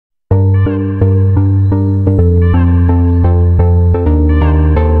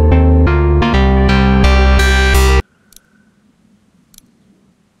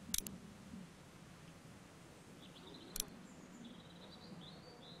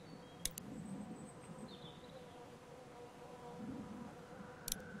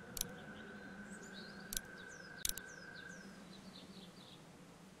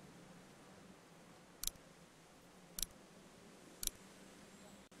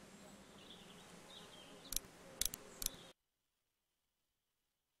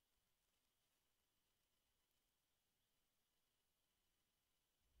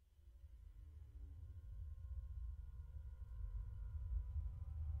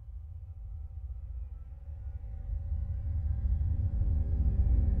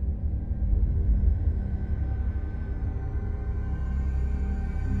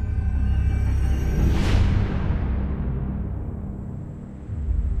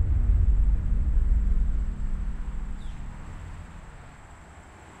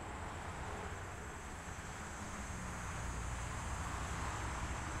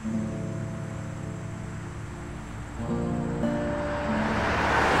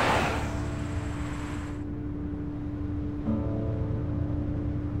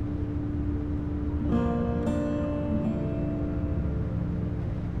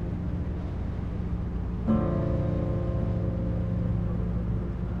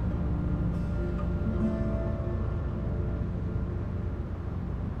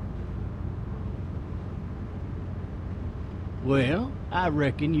Well, I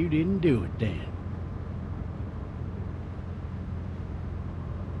reckon you didn't do it then.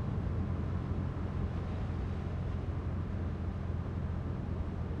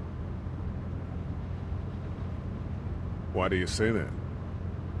 Why do you say that?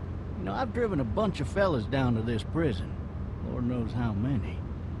 You know, I've driven a bunch of fellas down to this prison. Lord knows how many.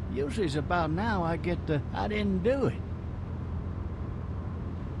 Usually it's about now I get the, I didn't do it.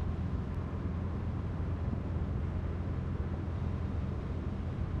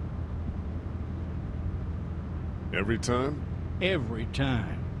 Every time? Every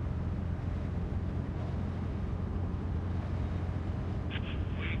time.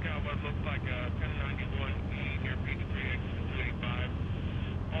 We got what looks like a 1091E near Peachtree, exit 285.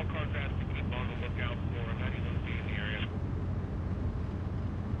 All cars asked to keep on the lookout for a 91B in the area.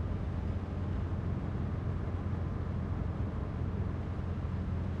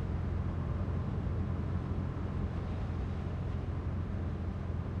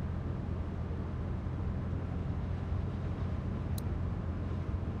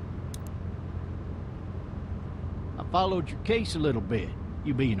 I followed your case a little bit,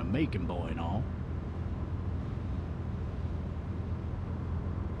 you being a Macon boy and all.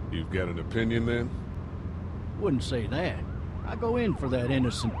 You've got an opinion then? Wouldn't say that. I go in for that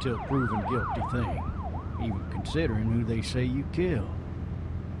innocent till proven guilty thing, even considering who they say you killed.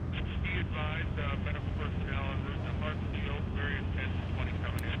 Be advised, medical personnel en route to Hartsfield, various 10 to 20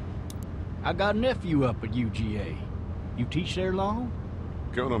 coming in. I got a nephew up at UGA. You teach there long?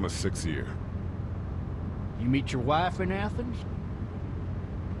 Going on my 6th year. You meet your wife in Athens?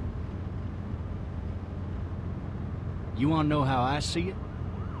 You want to know how I see it?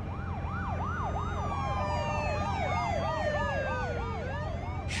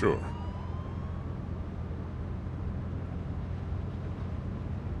 Sure.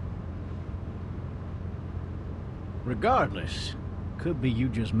 Regardless, could be you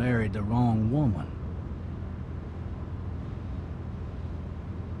just married the wrong woman.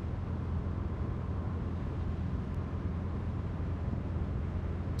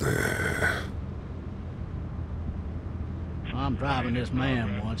 I'm driving this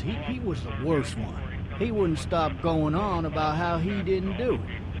man once. He was the worst one. He wouldn't stop going on about how he didn't do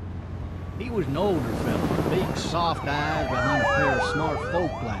it. He was an older fella, big soft eyes behind a pair of smart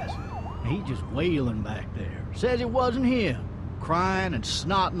folk glasses. And he just wailing back there. Says it wasn't him. Crying and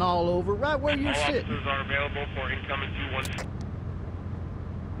snotting all over right where you're All sitting. officers are available for incoming 2-1.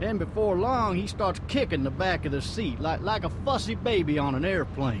 Then before long, he starts kicking the back of the seat like a fussy baby on an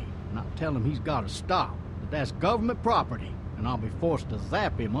airplane. And I tell him he's got to stop, that that's government property, and I'll be forced to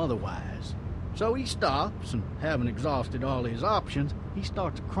zap him otherwise. So he stops, and having exhausted all his options, he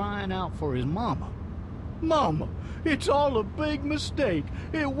starts crying out for his mama. Mama, it's all a big mistake.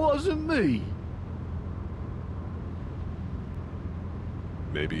 It wasn't me.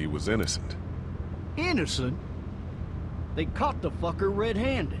 Maybe he was innocent. Innocent? They caught the fucker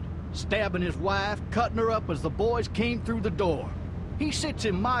red-handed, stabbing his wife, cutting her up as the boys came through the door. He sits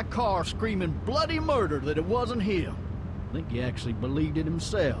in my car screaming bloody murder that it wasn't him. I think he actually believed it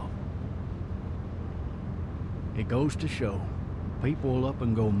himself. It goes to show, people will up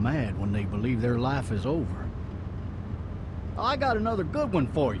and go mad when they believe their life is over. I got another good one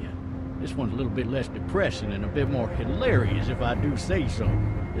for you. This one's a little bit less depressing and a bit more hilarious, if I do say so.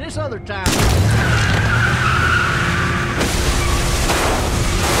 This other time...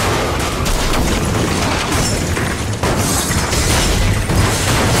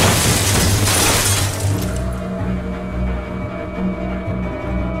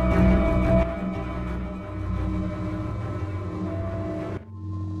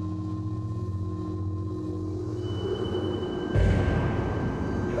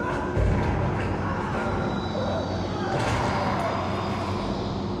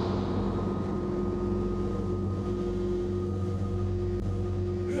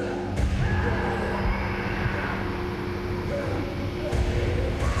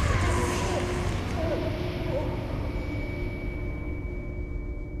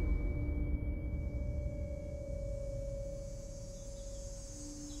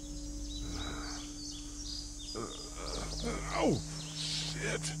 Oh,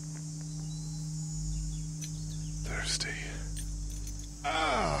 shit. Thirsty.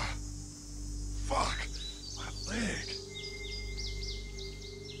 Ah! Fuck! My leg.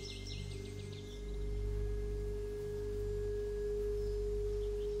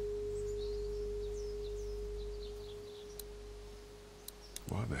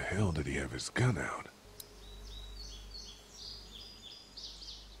 Why the hell did he have his gun out?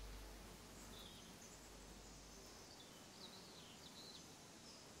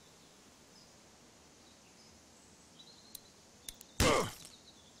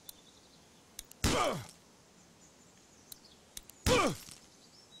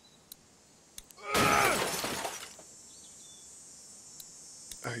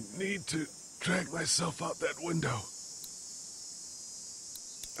 I need to drag myself out that window.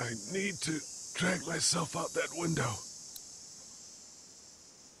 I need to drag myself out that window.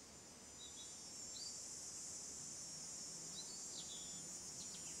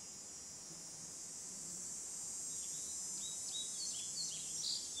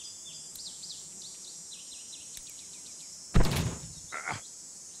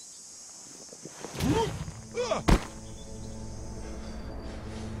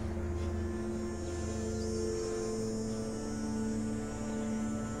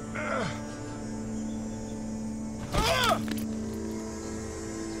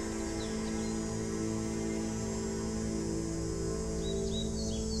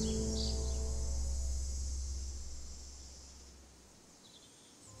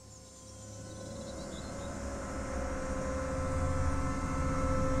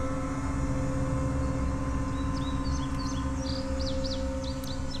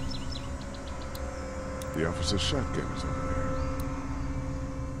 The officer's shotgun is over there.